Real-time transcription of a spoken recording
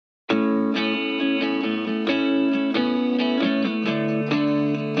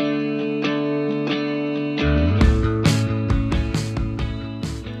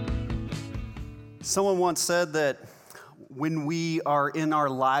Someone once said that when we are in our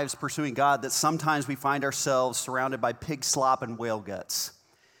lives pursuing God, that sometimes we find ourselves surrounded by pig slop and whale guts.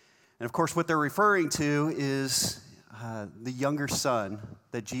 And of course, what they're referring to is the younger son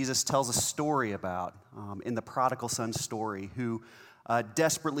that Jesus tells a story about in the prodigal son story, who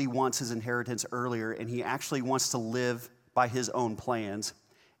desperately wants his inheritance earlier, and he actually wants to live by his own plans.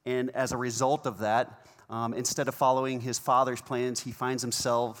 And as a result of that, instead of following his father's plans, he finds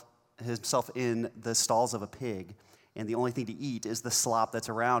himself in the stalls of a pig, and the only thing to eat is the slop that's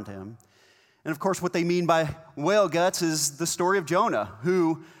around him. And of course, what they mean by whale guts is the story of Jonah,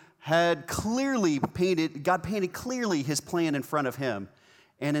 who had God painted clearly his plan in front of him.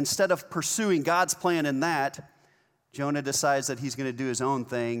 And instead of pursuing God's plan in that, Jonah decides that he's going to do his own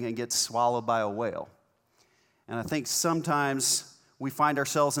thing and gets swallowed by a whale. And I think sometimes we find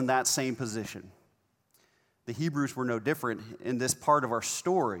ourselves in that same position. The Hebrews were no different in this part of our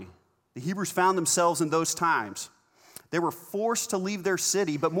story. The Hebrews found themselves in those times. They were forced to leave their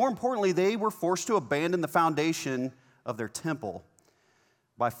city, but more importantly, they were forced to abandon the foundation of their temple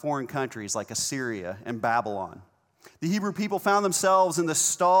by foreign countries like Assyria and Babylon. The Hebrew people found themselves in the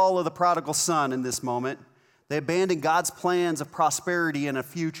stall of the prodigal son in this moment. They abandoned God's plans of prosperity and a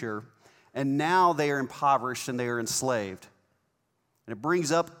future, and now they are impoverished and they are enslaved. And it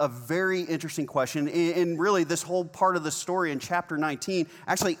brings up a very interesting question, and really this whole part of the story in chapter 19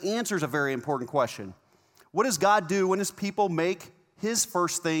 actually answers a very important question. What does God do when his people make his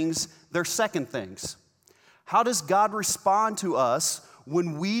first things their second things? How does God respond to us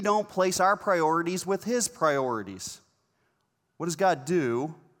when we don't place our priorities with his priorities? What does God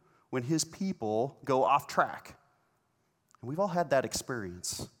do when his people go off track? And we've all had that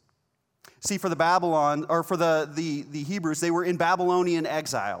experience. See, for the Hebrews, they were in Babylonian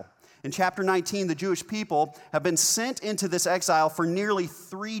exile. In chapter 19, the Jewish people have been sent into this exile for nearly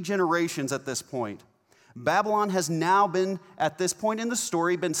 3 generations at this point. Babylon has now been, at this point in the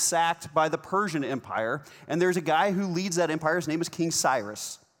story, been sacked by the Persian Empire, and there's a guy who leads that empire. His name is King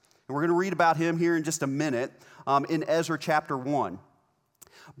Cyrus. And we're going to read about him here in just a minute in Ezra chapter 1.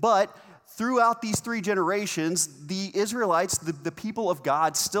 But throughout these 3 generations, the Israelites, the people of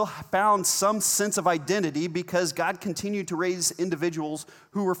God, still found some sense of identity because God continued to raise individuals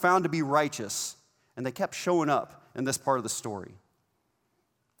who were found to be righteous. And they kept showing up in this part of the story.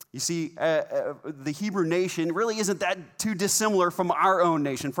 You see, the Hebrew nation really isn't that too dissimilar from our own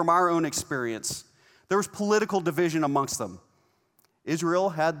nation, from our own experience. There was political division amongst them. Israel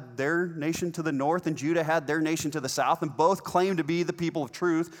had their nation to the north, and Judah had their nation to the south, and both claimed to be the people of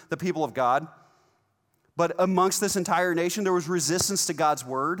truth, the people of God. But amongst this entire nation, there was resistance to God's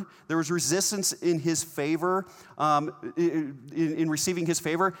word. There was resistance in his favor, in receiving his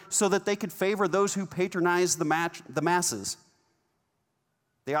favor, so that they could favor those who patronized the masses.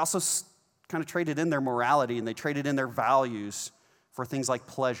 They also kind of traded in their morality, and they traded in their values for things like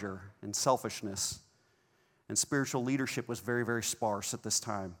pleasure and selfishness. And spiritual leadership was very, very sparse at this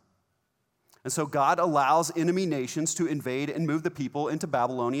time. And so God allows enemy nations to invade and move the people into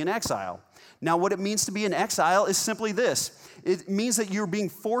Babylonian exile. Now, what it means to be in exile is simply this. It means that you're being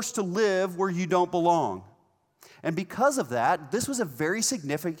forced to live where you don't belong. And because of that, this was a very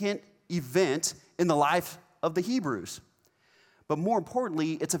significant event in the life of the Hebrews. But more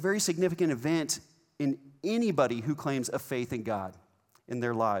importantly, it's a very significant event in anybody who claims a faith in God in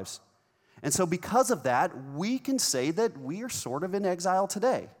their lives. And so because of that, we can say that we are sort of in exile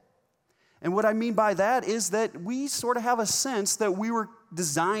today. And what I mean by that is that we sort of have a sense that we were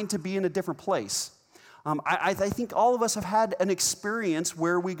designed to be in a different place. I think all of us have had an experience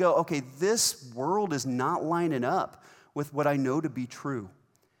where we go, okay, this world is not lining up with what I know to be true.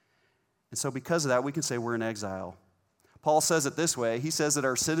 And so because of that, we can say we're in exile. Paul says it this way. He says that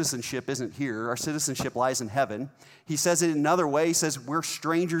our citizenship isn't here. Our citizenship lies in heaven. He says it another way. He says we're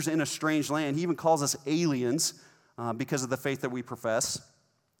strangers in a strange land. He even calls us aliens because of the faith that we profess.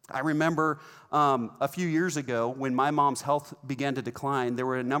 I remember a few years ago when my mom's health began to decline, there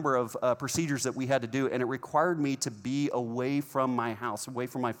were a number of procedures that we had to do, and it required me to be away from my house, away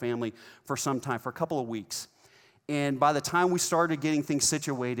from my family for some time, for a couple of weeks. And by the time we started getting things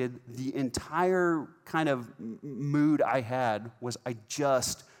situated, the entire kind of mood I had was I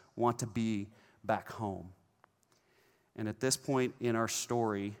just want to be back home. And at this point in our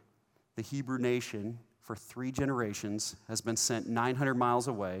story, the Hebrew nation for 3 generations has been sent 900 miles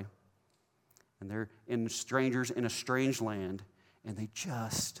away, and they're strangers in a strange land, and they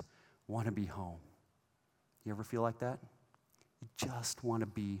just want to be home. You ever feel like that? You just want to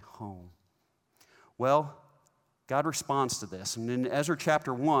be home. Well, God responds to this. And in Ezra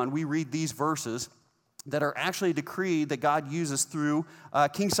chapter 1, we read these verses, that are actually a decree that God uses through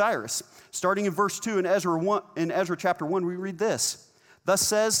King Cyrus. Starting in verse 2 in Ezra chapter 1, we read this. Thus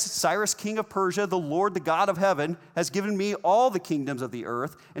says Cyrus, king of Persia, the Lord, the God of heaven, has given me all the kingdoms of the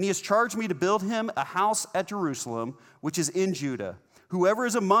earth, and he has charged me to build him a house at Jerusalem, which is in Judah. Whoever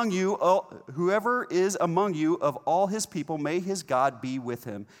is among you of all his people, may his God be with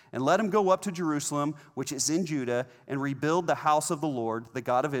him. And let him go up to Jerusalem, which is in Judah, and rebuild the house of the Lord, the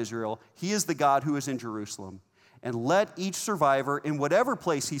God of Israel. He is the God who is in Jerusalem. And let each survivor in whatever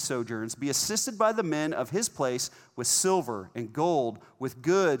place he sojourns be assisted by the men of his place with silver and gold, with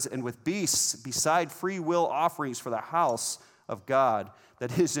goods and with beasts, beside free will offerings for the house of God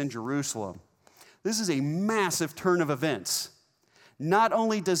that is in Jerusalem. This is a massive turn of events. Not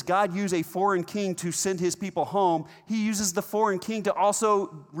only does God use a foreign king to send his people home, he uses the foreign king to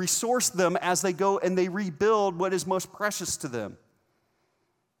also resource them as they go and they rebuild what is most precious to them.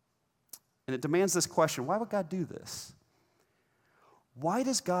 And it demands this question: why would God do this? Why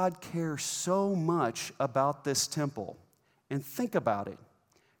does God care so much about this temple? And think about it.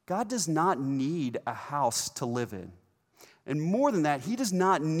 God does not need a house to live in. And more than that, he does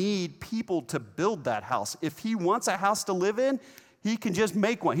not need people to build that house. If he wants a house to live in, he can just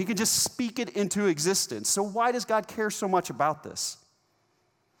make one. He can just speak it into existence. So why does God care so much about this?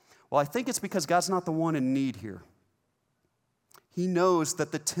 Well, I think it's because God's not the one in need here. He knows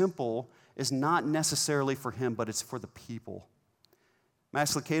that the temple is not necessarily for him, but it's for the people.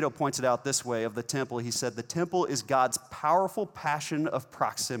 Max Lucado points it out this way of the temple. He said, the temple is God's powerful passion of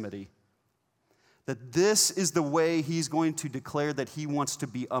proximity. That this is the way he's going to declare that he wants to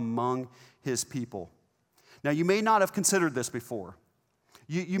be among his people. Now, you may not have considered this before.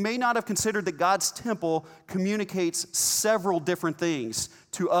 You may not have considered that God's temple communicates several different things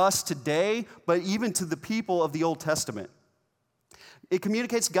to us today, but even to the people of the Old Testament. It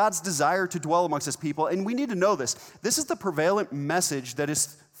communicates God's desire to dwell amongst his people, and we need to know this. This is the prevalent message that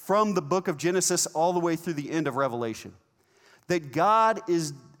is from the book of Genesis all the way through the end of Revelation. That God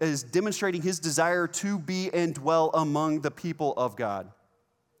is demonstrating his desire to be and dwell among the people of God.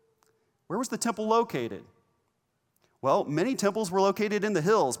 Where was the temple located? Well, many temples were located in the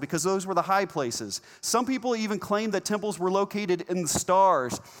hills because those were the high places. Some people even claim that temples were located in the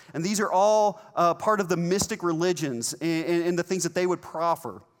stars, and these are all part of the mystic religions and the things that they would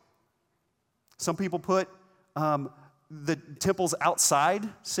proffer. Some people put the temples outside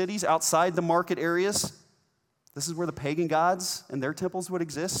cities, outside the market areas. This is where the pagan gods and their temples would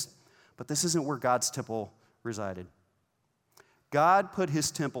exist, but this isn't where God's temple resided. God put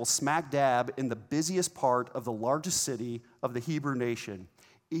his temple smack dab in the busiest part of the largest city of the Hebrew nation.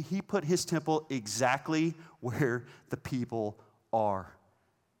 He put his temple exactly where the people are.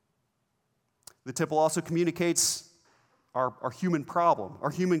 The temple also communicates our human problem,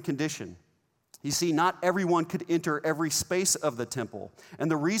 our human condition. You see, not everyone could enter every space of the temple.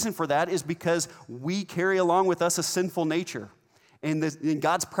 And the reason for that is because we carry along with us a sinful nature. And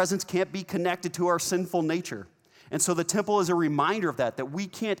God's presence can't be connected to our sinful nature. And so the temple is a reminder of that we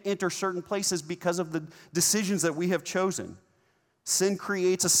can't enter certain places because of the decisions that we have chosen. Sin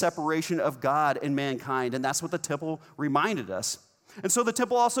creates a separation of God and mankind, and that's what the temple reminded us. And so the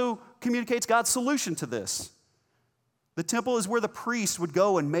temple also communicates God's solution to this. The temple is where the priest would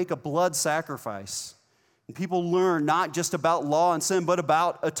go and make a blood sacrifice. And people learn not just about law and sin, but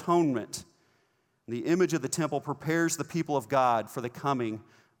about atonement. And the image of the temple prepares the people of God for the coming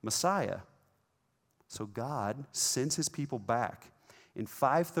Messiah. So God sends his people back. In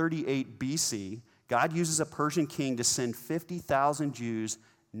 538 BC, God uses a Persian king to send 50,000 Jews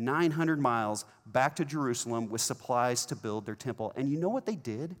 900 miles back to Jerusalem with supplies to build their temple. And you know what they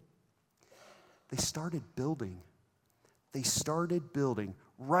did? They started building.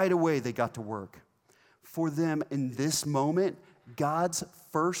 Right away they got to work. For them in this moment, God's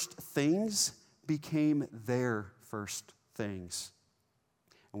first things became their first things.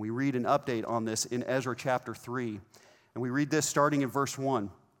 And we read an update on this in Ezra chapter 3. And we read this starting in verse 1.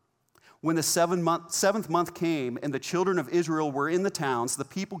 When the seventh month came and the children of Israel were in the towns, the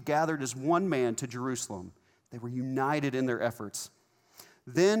people gathered as one man to Jerusalem. They were united in their efforts.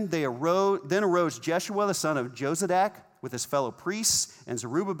 Then arose Jeshua the son of Jozadak with his fellow priests, and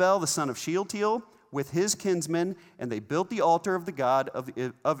Zerubbabel the son of Shealtiel with his kinsmen, and they built the altar of the God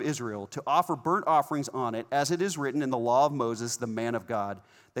of Israel to offer burnt offerings on it, as it is written in the law of Moses, the man of God.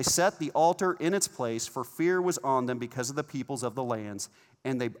 They set the altar in its place, for fear was on them because of the peoples of the lands,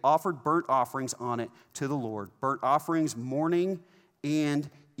 and they offered burnt offerings on it to the Lord, burnt offerings morning and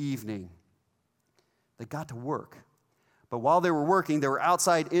evening. They got to work. But while they were working, there were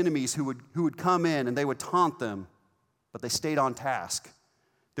outside enemies who would come in, and they would taunt them, but they stayed on task.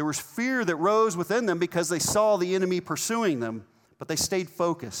 There was fear that rose within them because they saw the enemy pursuing them, but they stayed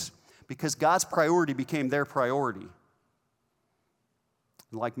focused because God's priority became their priority.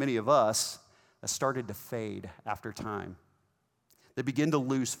 And like many of us, that started to fade after time. They begin to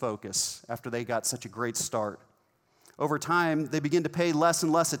lose focus after they got such a great start. Over time, they begin to pay less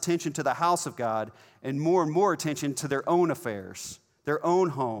and less attention to the house of God and more attention to their own affairs, their own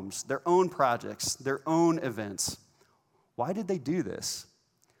homes, their own projects, their own events. Why did they do this?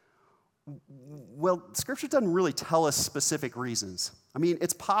 Well, Scripture doesn't really tell us specific reasons. I mean,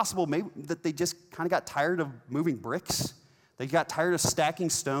 it's possible maybe that they just kind of got tired of moving bricks. They got tired of stacking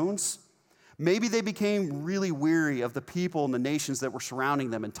stones. Maybe they became really weary of the people and the nations that were surrounding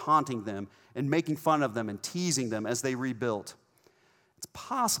them and taunting them and making fun of them and teasing them as they rebuilt. It's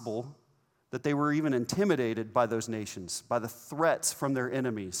possible that they were even intimidated by those nations, by the threats from their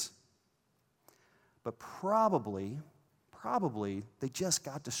enemies. But probably they just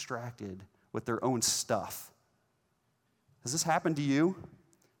got distracted with their own stuff. Has this happened to you?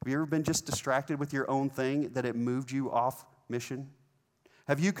 Have you ever been just distracted with your own thing that it moved you off mission?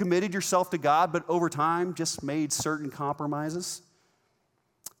 Have you committed yourself to God, but over time just made certain compromises?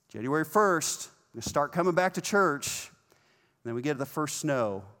 January 1st, we start coming back to church, and then we get the first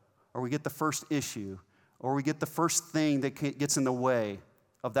snow, or we get the first issue, or we get the first thing that gets in the way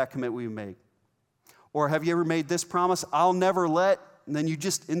of that commitment we make. Or have you ever made this promise, I'll never let, and then you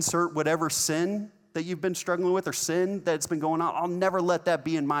just insert whatever sin that you've been struggling with or sin that's been going on, I'll never let that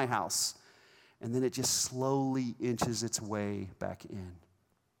be in my house. And then it just slowly inches its way back in.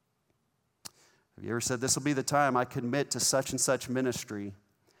 Have you ever said, this will be the time I commit to such and such ministry,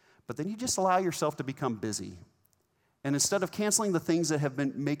 but then you just allow yourself to become busy. And instead of canceling the things that have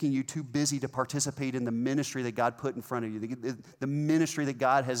been making you too busy to participate in the ministry that God put in front of you, the ministry that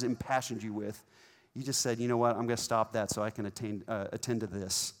God has impassioned you with, you just said, you know what, I'm going to stop that so I can attend to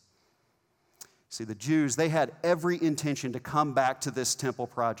this. See, the Jews, they had every intention to come back to this temple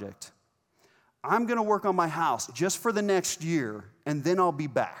project. I'm going to work on my house just for the next year, and then I'll be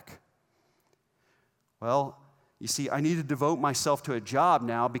back. Well, you see, I need to devote myself to a job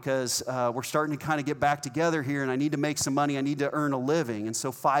now because we're starting to kind of get back together here, and I need to make some money. I need to earn a living. And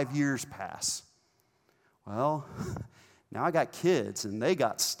so 5 years pass. Well, now I got kids, and they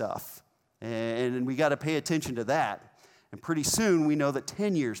got stuff. And we got to pay attention to that. And pretty soon, we know that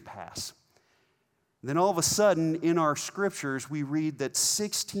 10 years pass. And then all of a sudden, in our scriptures, we read that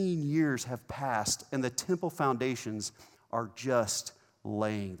 16 years have passed, and the temple foundations are just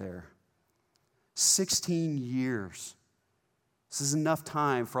laying there. 16 years. This is enough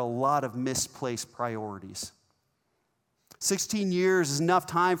time for a lot of misplaced priorities. 16 years is enough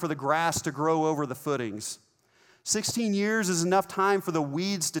time for the grass to grow over the footings. 16 years is enough time for the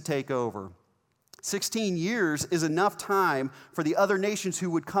weeds to take over. 16 years is enough time for the other nations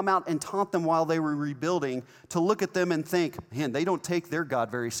who would come out and taunt them while they were rebuilding to look at them and think, man, they don't take their God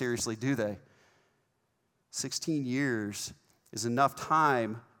very seriously, do they? 16 years is enough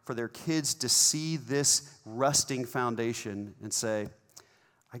time for their kids to see this rusting foundation and say,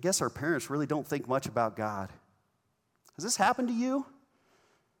 I guess our parents really don't think much about God. Has this happened to you?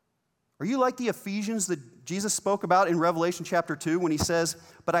 Are you like the Ephesians that Jesus spoke about in Revelation chapter 2 when he says,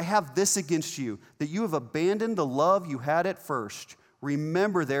 but I have this against you, that you have abandoned the love you had at first.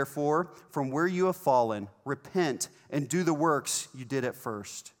 Remember, therefore, from where you have fallen, repent and do the works you did at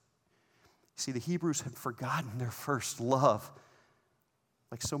first. See, the Hebrews had forgotten their first love,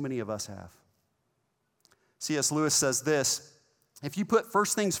 like so many of us have. C.S. Lewis says this, if you put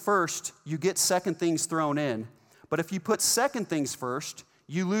first things first, you get second things thrown in. But if you put second things first,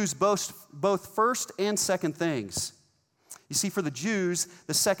 you lose both first and second things. You see, for the Jews,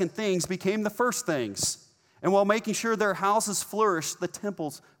 the second things became the first things. And while making sure their houses flourished, the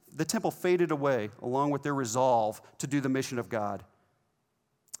temple faded away along with their resolve to do the mission of God.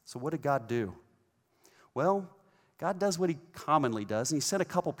 So what did God do? Well, God does what he commonly does, and he sent a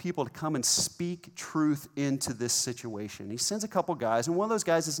couple people to come and speak truth into this situation. He sends a couple guys, and one of those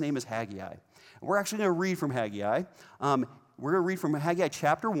guys, his name is Haggai. And we're actually going to read from Haggai. We're going to read from Haggai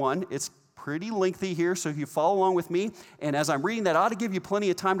chapter 1. It's pretty lengthy here, so if you follow along with me, and as I'm reading that, I ought to give you plenty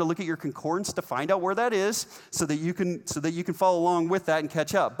of time to look at your concordance to find out where that is so that you can follow along with that and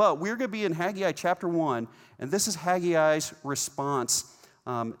catch up. But we're going to be in Haggai chapter 1, and this is Haggai's response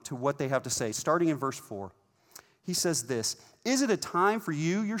to what they have to say, starting in verse 4. He says this, is it a time for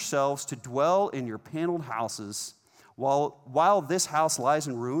you yourselves to dwell in your paneled houses while this house lies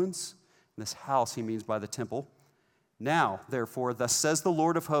in ruins? And this house he means by the temple. Now, therefore, thus says the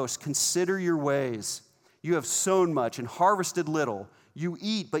Lord of hosts, consider your ways. You have sown much and harvested little. You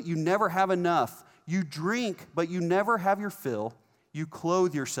eat, but you never have enough. You drink, but you never have your fill. You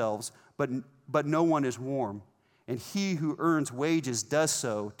clothe yourselves, but no one is warm. And he who earns wages does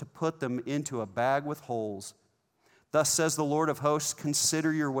so to put them into a bag with holes. Thus says the Lord of hosts,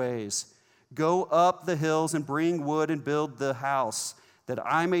 consider your ways. Go up the hills and bring wood and build the house, that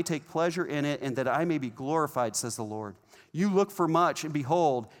I may take pleasure in it and that I may be glorified, says the Lord. You look for much, and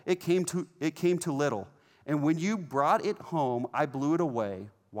behold, it came to little. And when you brought it home, I blew it away.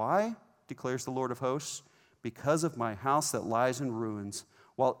 Why? Declares the Lord of hosts. Because of my house that lies in ruins,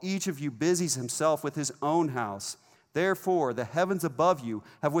 while each of you busies himself with his own house. Therefore, the heavens above you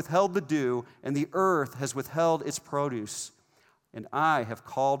have withheld the dew, and the earth has withheld its produce. And I have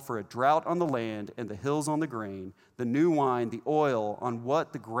called for a drought on the land and the hills on the grain, the new wine, the oil, on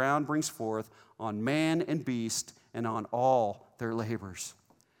what the ground brings forth, on man and beast, and on all their labors.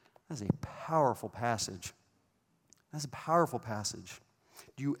 That's a powerful passage. That's a powerful passage.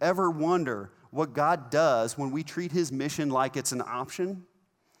 Do you ever wonder what God does when we treat his mission like it's an option?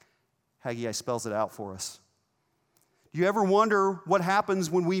 Haggai spells it out for us. Do you ever wonder what happens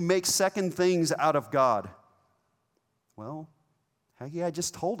when we make second things out of God? Well, Haggai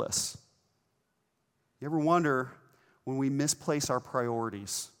just told us. You ever wonder when we misplace our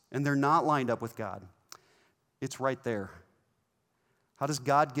priorities and they're not lined up with God? It's right there. How does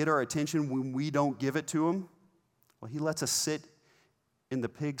God get our attention when we don't give it to him? Well, he lets us sit in the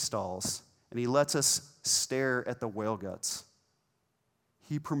pig stalls, and he lets us stare at the whale guts.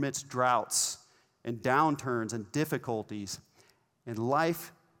 He permits droughts and downturns and difficulties, and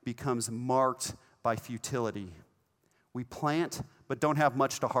life becomes marked by futility. We plant, but don't have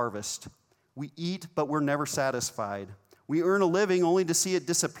much to harvest. We eat, but we're never satisfied. We earn a living only to see it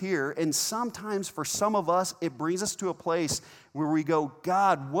disappear, and sometimes for some of us, it brings us to a place where we go,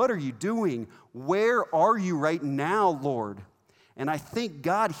 God, what are you doing? Where are you right now, Lord? And I think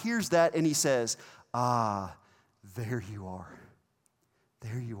God hears that and he says, there you are.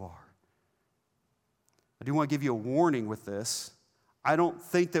 There you are. I do want to give you a warning with this. I don't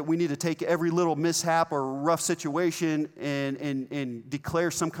think that we need to take every little mishap or rough situation and declare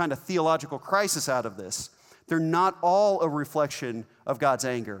some kind of theological crisis out of this. They're not all a reflection of God's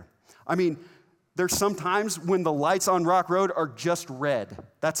anger. I mean, there's some times when the lights on Rock Road are just red.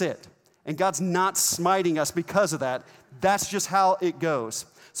 That's it. And God's not smiting us because of that. That's just how it goes.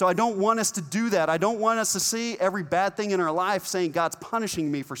 So I don't want us to do that. I don't want us to see every bad thing in our life saying God's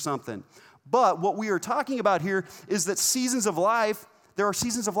punishing me for something. But what we are talking about here is that there are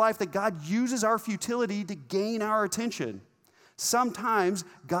seasons of life that God uses our futility to gain our attention. Sometimes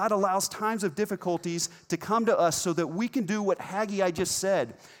God allows times of difficulties to come to us so that we can do what Haggai just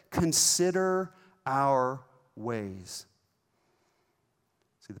said, consider our ways.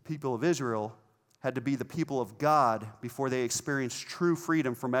 See, the people of Israel had to be the people of God before they experienced true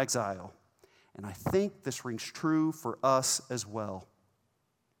freedom from exile. And I think this rings true for us as well.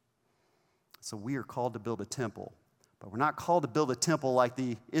 So we are called to build a temple, but we're not called to build a temple like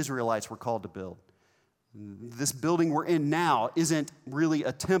the Israelites were called to build. This building we're in now isn't really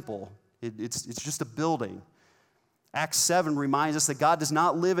a temple. It's just a building. Acts 7 reminds us that God does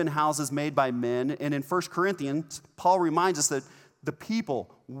not live in houses made by men. And in 1 Corinthians, Paul reminds us that the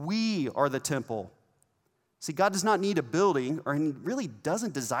people, we are the temple. See, God does not need a building, or he really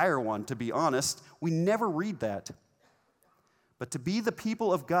doesn't desire one, to be honest. We never read that. But to be the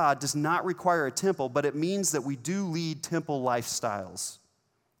people of God does not require a temple, but it means that we do lead temple lifestyles.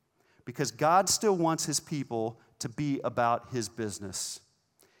 Because God still wants his people to be about his business.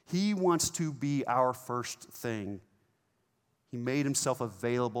 He wants to be our first thing. He made himself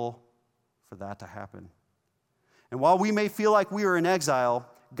available for that to happen. And while we may feel like we are in exile,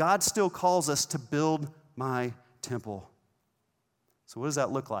 God still calls us to build my temple. So what does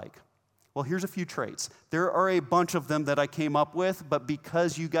that look like? Well, here's a few traits. There are a bunch of them that I came up with, but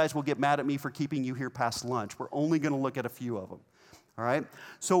because you guys will get mad at me for keeping you here past lunch, we're only going to look at a few of them. All right?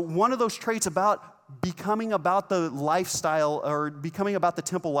 So one of those traits about becoming about the lifestyle or becoming about the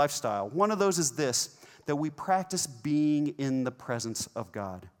temple lifestyle, one of those is this, that we practice being in the presence of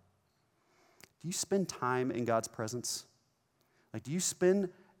God. Do you spend time in God's presence? Like, do you spend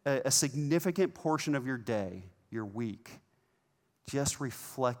a significant portion of your day, your week, just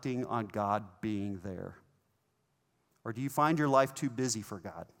reflecting on God being there? Or do you find your life too busy for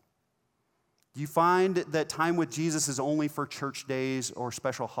God? Do you find that time with Jesus is only for church days or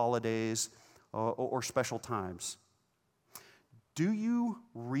special holidays or special times? Do you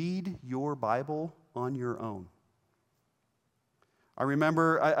read your Bible on your own? I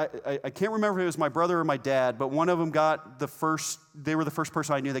remember, I can't remember if it was my brother or my dad, but one of them they were the first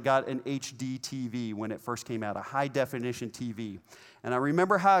person I knew that got an HD TV when it first came out, a high-definition TV. And I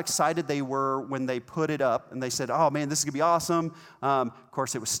remember how excited they were when they put it up, and they said, oh man, this is going to be awesome. Of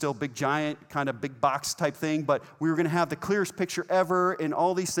course, it was still big, giant, kind of big box type thing, but we were going to have the clearest picture ever and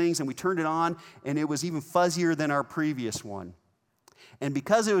all these things, and we turned it on, and it was even fuzzier than our previous one. And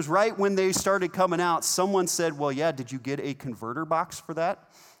because it was right when they started coming out, someone said, well, yeah, did you get a converter box for that?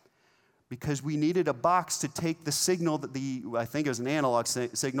 Because we needed a box to take the signal, I think it was an analog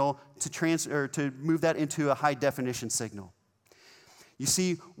signal, to move that into a high-definition signal. You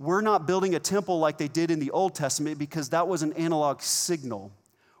see, we're not building a temple like they did in the Old Testament because that was an analog signal.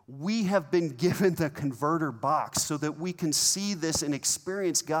 We have been given the converter box so that we can see this and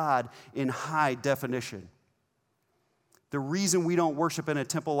experience God in high definition. The reason we don't worship in a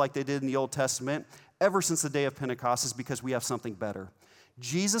temple like they did in the Old Testament ever since the day of Pentecost is because we have something better.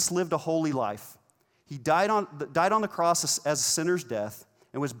 Jesus lived a holy life. He died on the cross as a sinner's death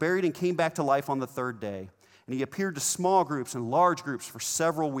and was buried and came back to life on the third day. And he appeared to small groups and large groups for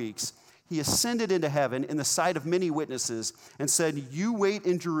several weeks. He ascended into heaven in the sight of many witnesses and said, you wait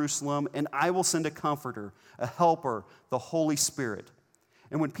in Jerusalem and I will send a comforter, a helper, the Holy Spirit.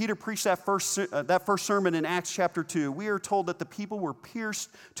 And when Peter preached that first sermon in Acts chapter 2, we are told that the people were pierced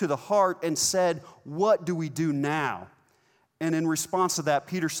to the heart and said, what do we do now? And in response to that,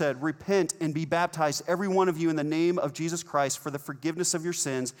 Peter said, repent and be baptized, every one of you, in the name of Jesus Christ for the forgiveness of your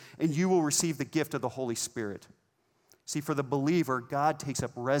sins, and you will receive the gift of the Holy Spirit. See, for the believer, God takes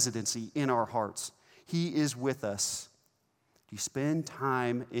up residency in our hearts. He is with us. Do you spend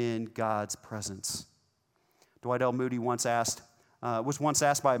time in God's presence? Dwight L. Moody was once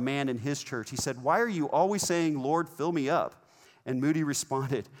asked by a man in his church. He said, why are you always saying, Lord, fill me up? And Moody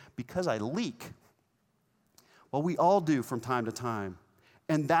responded, because I leak. Well, we all do from time to time.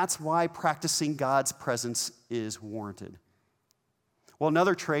 And that's why practicing God's presence is warranted. Well,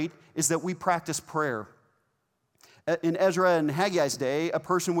 another trait is that we practice prayer. In Ezra and Haggai's day, a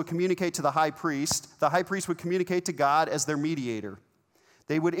person would communicate to the high priest. The high priest would communicate to God as their mediator.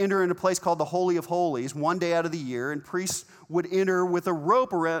 They would enter in a place called the Holy of Holies one day out of the year, and priests would enter with a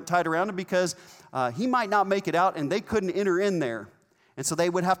rope tied around him because he might not make it out, and they couldn't enter in there. And so they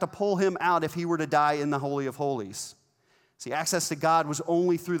would have to pull him out if he were to die in the Holy of Holies. See, access to God was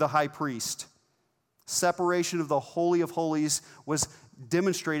only through the high priest. Separation of the Holy of Holies was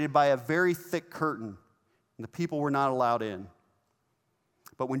demonstrated by a very thick curtain, and the people were not allowed in.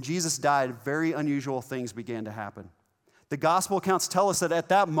 But when Jesus died, very unusual things began to happen. The gospel accounts tell us that at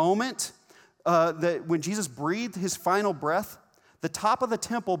that moment, that when Jesus breathed his final breath, the top of the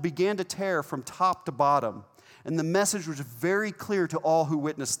temple began to tear from top to bottom. And the message was very clear to all who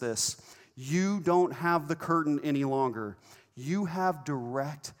witnessed this. You don't have the curtain any longer. You have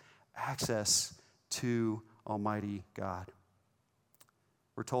direct access to Almighty God.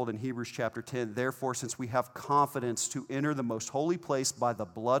 We're told in Hebrews chapter 10, therefore, since we have confidence to enter the most holy place by the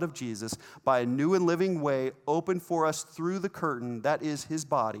blood of Jesus, by a new and living way opened for us through the curtain, that is his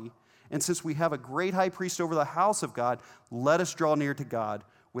body, and since we have a great high priest over the house of God, let us draw near to God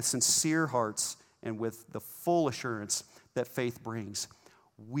with sincere hearts and with the full assurance that faith brings.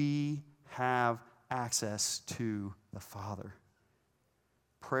 We have access to the Father.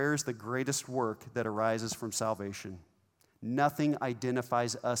 Prayer is the greatest work that arises from salvation. Nothing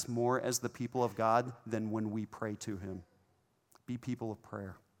identifies us more as the people of God than when we pray to him. Be people of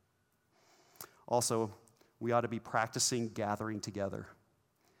prayer. Also, we ought to be practicing gathering together.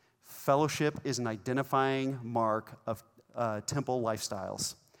 Fellowship is an identifying mark of temple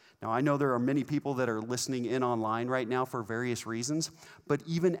lifestyles. Now, I know there are many people that are listening in online right now for various reasons, but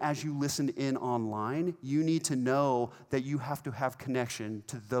even as you listen in online, you need to know that you have to have connection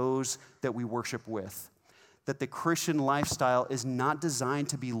to those that we worship with. That the Christian lifestyle is not designed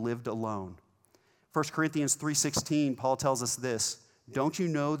to be lived alone. 1 Corinthians 3:16, Paul tells us this, don't you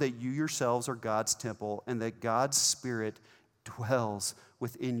know that you yourselves are God's temple and that God's Spirit dwells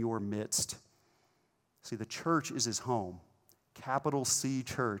within your midst? See, the church is his home. Capital C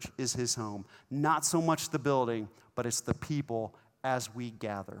church is his home. Not so much the building, but it's the people as we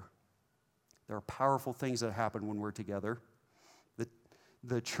gather. There are powerful things that happen when we're together.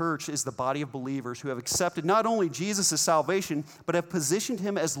 The church is the body of believers who have accepted not only Jesus' salvation, but have positioned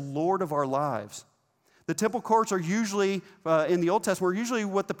him as Lord of our lives. The temple courts are usually, in the Old Testament, were usually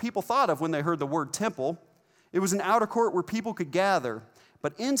what the people thought of when they heard the word temple. It was an outer court where people could gather,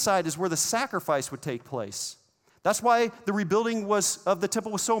 but inside is where the sacrifice would take place. That's why the rebuilding of the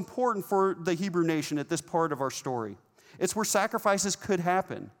temple was so important for the Hebrew nation at this part of our story. It's where sacrifices could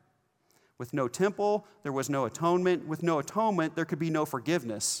happen. With no temple, there was no atonement. With no atonement, there could be no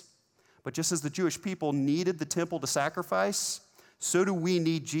forgiveness. But just as the Jewish people needed the temple to sacrifice, so do we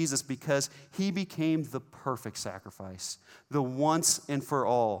need Jesus because he became the perfect sacrifice, the once and for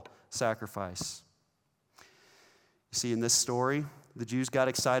all sacrifice. You see, in this story, the Jews got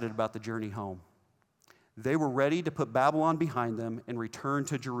excited about the journey home. They were ready to put Babylon behind them and return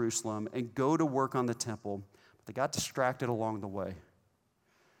to Jerusalem and go to work on the temple, but they got distracted along the way.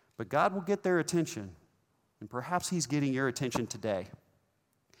 But God will get their attention, and perhaps he's getting your attention today.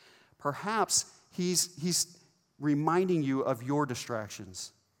 Perhaps he's reminding you of your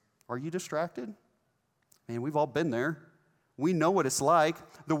distractions. Are you distracted? Man, we've all been there. We know what it's like.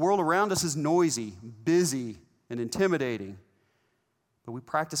 The world around us is noisy, busy, and intimidating. But we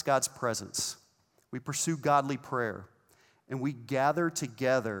practice God's presence. We pursue godly prayer. And we gather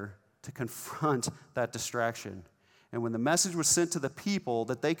together to confront that distraction. And when the message was sent to the people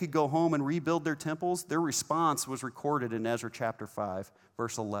that they could go home and rebuild their temples, their response was recorded in Ezra chapter 5,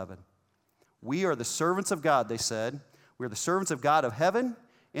 verse 11. We are the servants of God, they said. We are the servants of God of heaven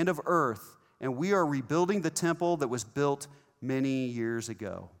and of earth, and we are rebuilding the temple that was built many years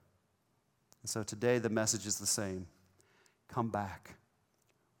ago. And so today the message is the same. Come back.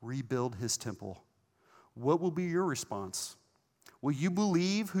 Rebuild his temple. What will be your response? Will you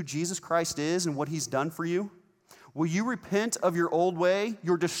believe who Jesus Christ is and what he's done for you? Will you repent of your old way,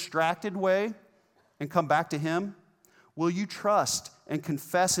 your distracted way, and come back to him? Will you trust and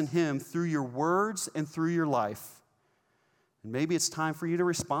confess in him through your words and through your life? And maybe it's time for you to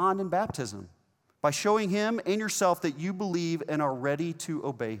respond in baptism by showing him and yourself that you believe and are ready to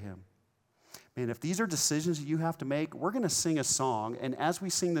obey him. Man, if these are decisions that you have to make, we're going to sing a song, and as we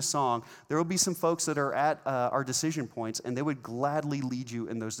sing the song, there will be some folks that are at our decision points, and they would gladly lead you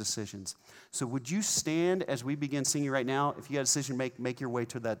in those decisions. So would you stand as we begin singing right now? If you got a decision to make your way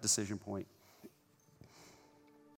to that decision point.